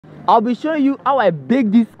I'll be showing you how I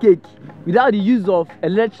bake this cake without the use of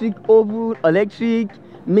electric oven, electric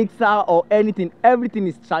mixer or anything. Everything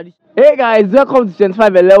is traditional. Hey guys, welcome to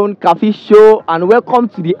 2511 Cafe Show and welcome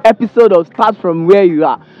to the episode of Start From Where You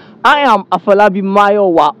Are. I am Afolabi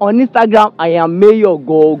Mayowa. On Instagram, I am Mayor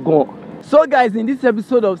Gogon. So guys, in this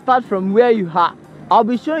episode of Start From Where You Are, I'll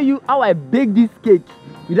be showing you how I bake this cake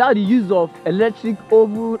without the use of electric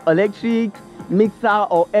oven, electric mixer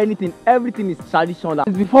or anything. Everything is traditional.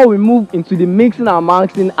 Before we move into the mixing and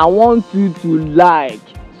maxing, I want you to like,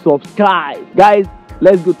 subscribe. Guys,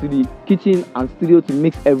 let's go to the kitchen and studio to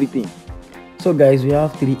mix everything. So guys, we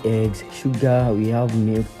have 3 eggs, sugar, we have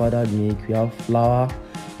milk, powdered milk, we have flour,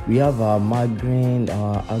 we have our margarine,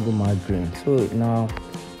 our agro margarine. So now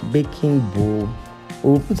baking bowl,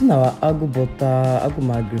 we'll put in our agro butter, agro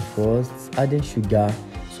margarine first, adding sugar.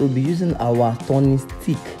 So we'll be using our turning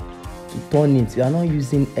stick to turn it. We are not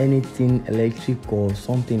using anything electric or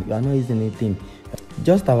something. We are not using anything,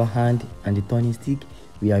 just our hand and the turning stick.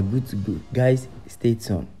 We are good to go. Guys, stay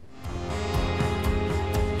tuned.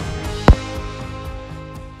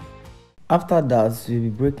 After that, we'll be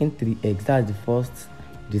breaking 3 eggs. That's the first,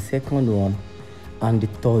 the second one, and the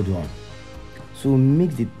third one. So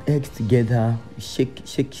mix the eggs together, shake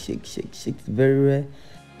very well.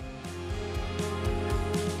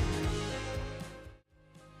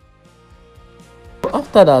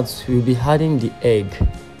 After that, we'll be adding the egg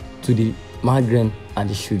to the margarine and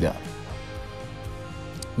the sugar.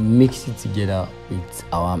 Mix it together with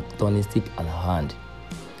our turning stick and hand.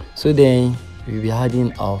 So then we'll be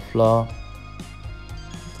adding our flour.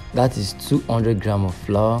 That is 200 grams of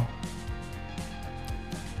flour.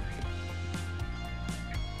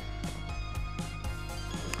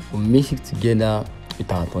 We'll mix it together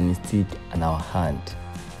with our turning stick and our hand.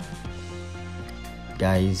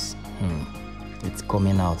 Guys, it's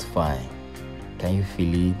coming out fine. Can you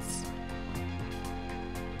feel it?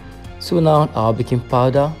 So now our baking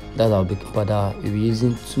powder, that's our baking powder. We'll be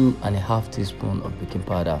using 2.5 teaspoons of baking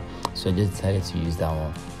powder. So I just decided to use that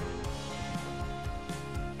one.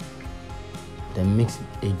 Then mix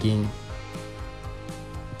it again.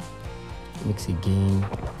 Mix again.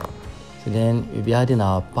 So then we'll be adding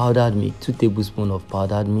our powdered milk, 2 tablespoons of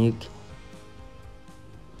powdered milk.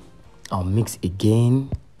 I'll mix again.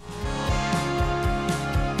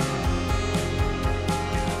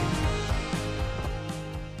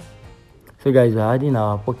 So guys, we're adding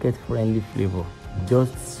our pocket friendly flavor,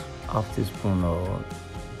 just half teaspoon, or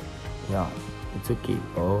yeah, it's okay,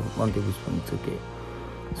 or 1 tablespoon, it's okay.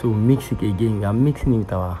 So mix it again. We are mixing it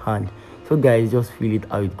with our hand. So guys, just feel it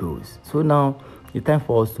how it goes. So now it's time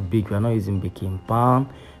for us to bake. We are not using baking pan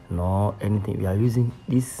nor anything. We are using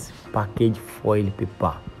this package foil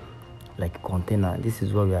paper, like a container. This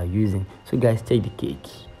is what we are using. So guys, check the cake,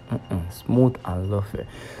 smooth and lovely.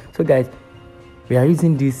 So guys, we are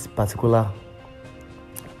using this particular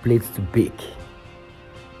plate to bake.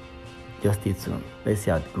 Just stay tuned. Let's see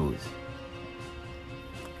how it goes.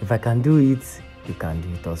 If I can do it, you can do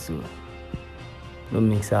it also. No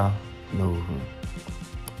mixer, no oven.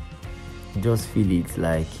 Just feel it,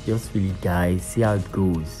 just feel it, guys. See how it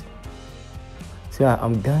goes. So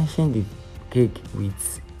I'm garnishing the cake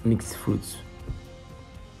with mixed fruits.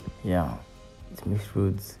 Yeah, it's mixed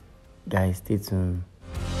fruits. Guys, stay tuned.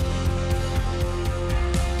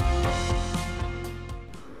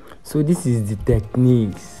 So this is the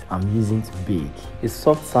techniques I'm using to bake. A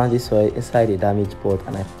soft sandy soil inside a damaged pot,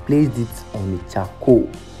 and I placed it on the charcoal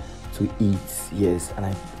to eat. Yes, and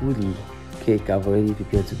I put the cake I've already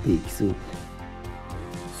prepared to bake. So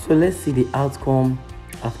let's see the outcome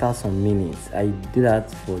after some minutes. I did that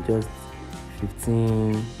for just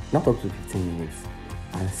 15, not up to 15 minutes,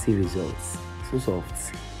 and see results. So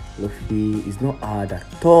soft, fluffy. It's not hard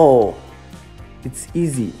at all. It's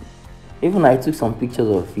easy. Even I took some pictures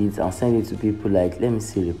of it and sent it to people, like, let me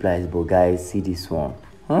see replies, but guys, see this one.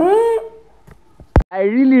 I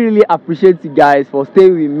really appreciate you guys for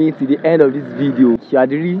staying with me to the end of this video.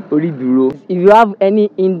 If you have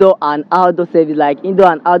any indoor and outdoor service, like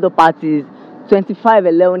indoor and outdoor parties,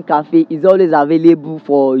 2511 Cafe is always available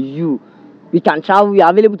for you. We can travel, we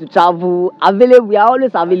are available to travel, we are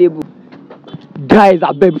always available. Guys,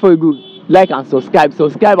 I beg, before you go, like and subscribe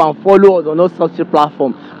and follow us on all social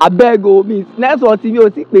platforms. I beg, means next one TV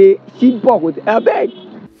I beg.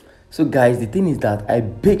 So guys, the thing is that I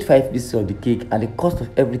baked 5 pieces of the cake, and the cost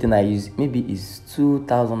of everything I use maybe is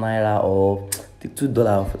 2,000 naira or $2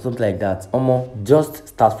 or something like that. Just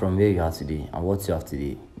start from where you are today and what you have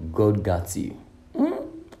today. God got you,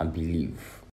 and believe.